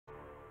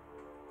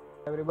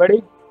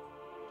Everybody,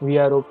 we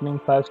are opening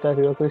 5-star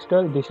Hero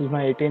Crystal. This is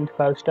my 18th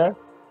 5-star,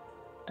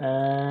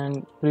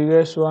 and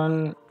previous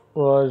one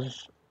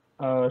was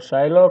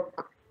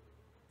Psylocke.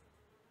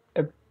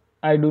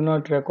 I do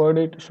not record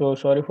it, so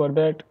sorry for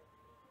that.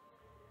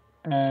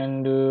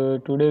 And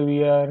today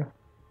we are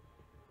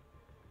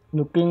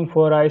looking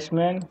for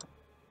Iceman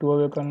to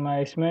awaken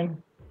my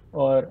Iceman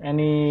or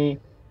any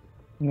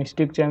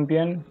Mystic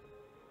champion.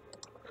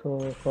 So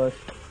first,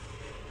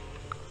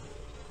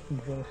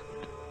 just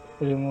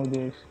remove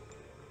this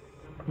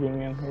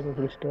premium Hero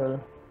Crystal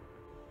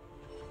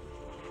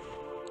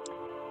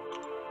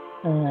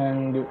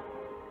and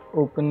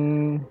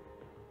open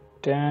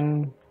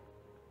 10.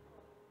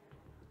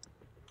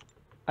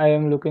 I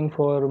am looking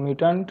for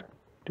mutant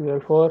tier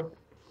 4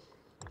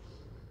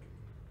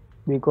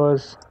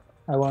 because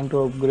I want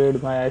to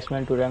upgrade my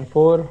Iceman to rank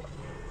 4.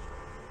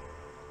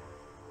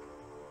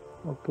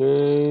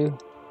 Okay,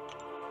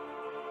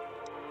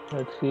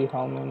 let's see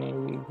how many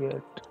we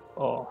get.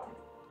 Oh,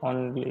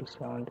 only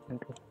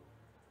 720.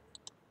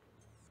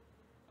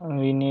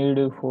 We need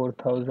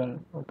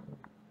 4,000. Okay,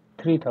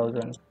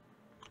 3,000.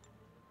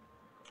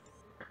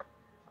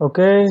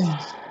 Okay,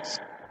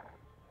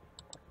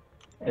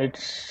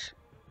 it's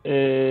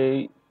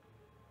a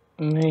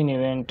main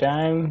event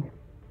time.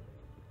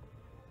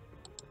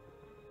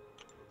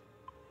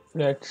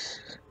 Let's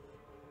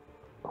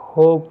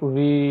hope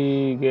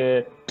we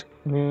get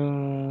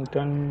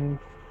mutant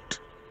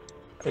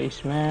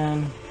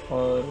Iceman,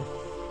 or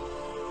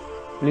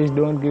please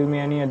don't give me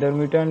any other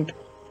mutant.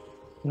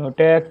 No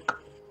tech,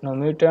 no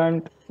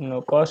mutant,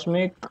 no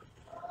cosmic.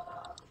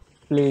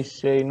 Please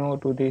say no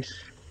to these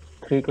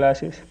 3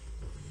 classes.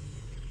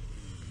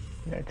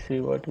 Let's see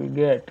what we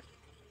get.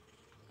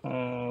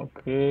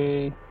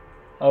 Okay,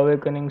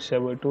 Awakening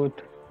Sabertooth.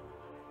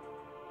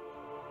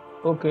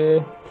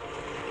 Okay,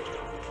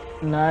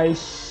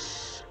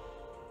 nice.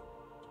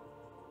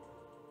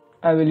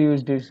 I will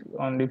use this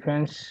on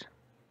defense.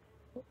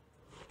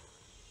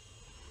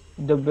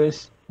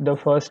 The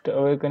first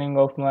awakening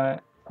of my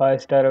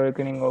 5-star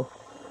awakening of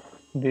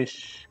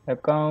this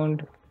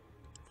account.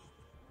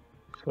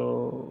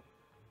 So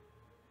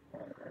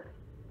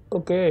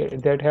okay,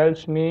 that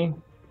helps me.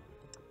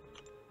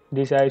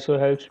 This ISO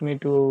helps me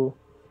to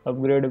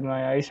upgrade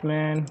my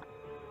Iceman,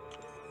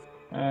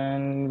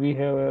 and we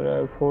have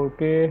a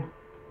 4K.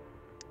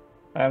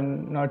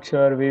 I'm not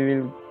sure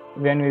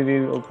when we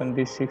will open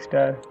this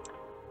 6-star.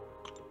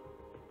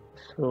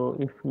 So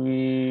if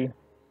we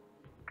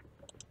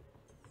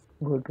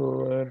go to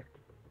our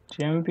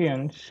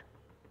champions,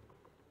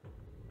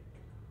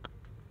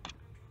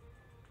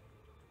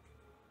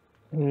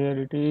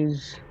 here it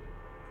is.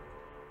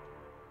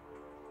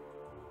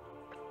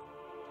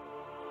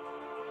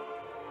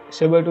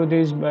 Sabertooth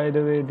is, by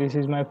the way, this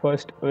is my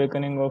first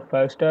awakening of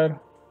 5-star.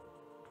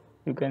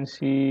 You can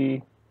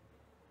see,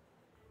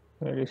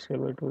 where is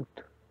Sabertooth?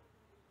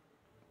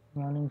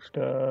 Morning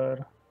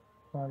Star,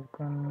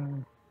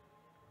 Falcon.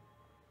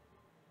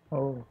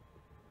 Oh,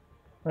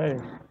 where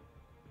is?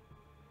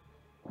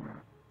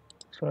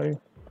 Sorry.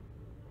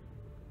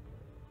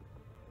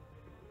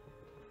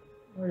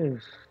 Where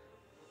is?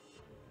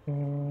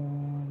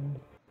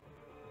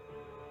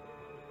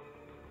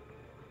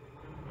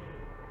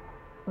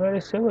 Where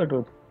is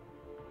Sabertooth?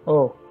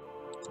 Oh,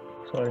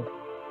 sorry.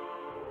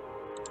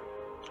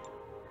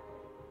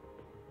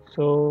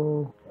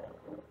 So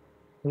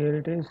here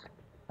it is.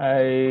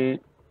 I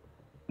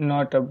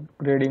not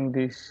upgrading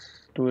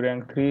this to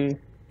rank 3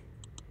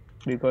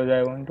 because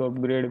I want to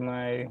upgrade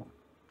my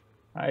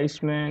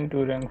Iceman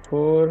to rank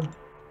 4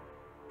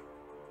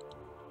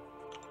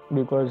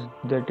 because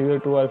the tier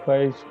 2 alpha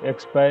is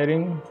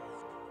expiring.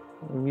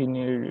 We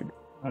need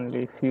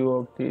only few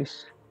of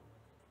these.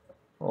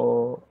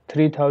 Oh,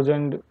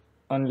 3,000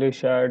 only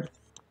shard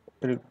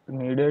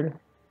needed.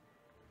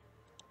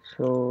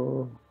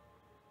 So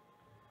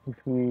if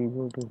we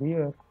go to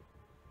here,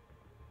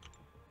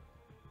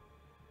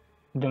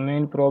 the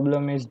main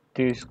problem is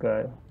this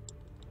guy.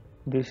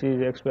 This is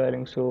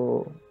expiring,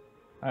 so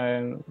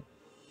I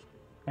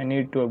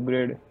need to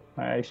upgrade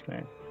my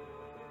Iceman.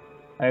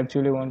 I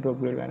actually want to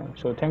upgrade Venom.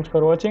 So thanks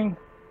for watching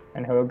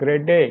and have a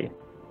great day.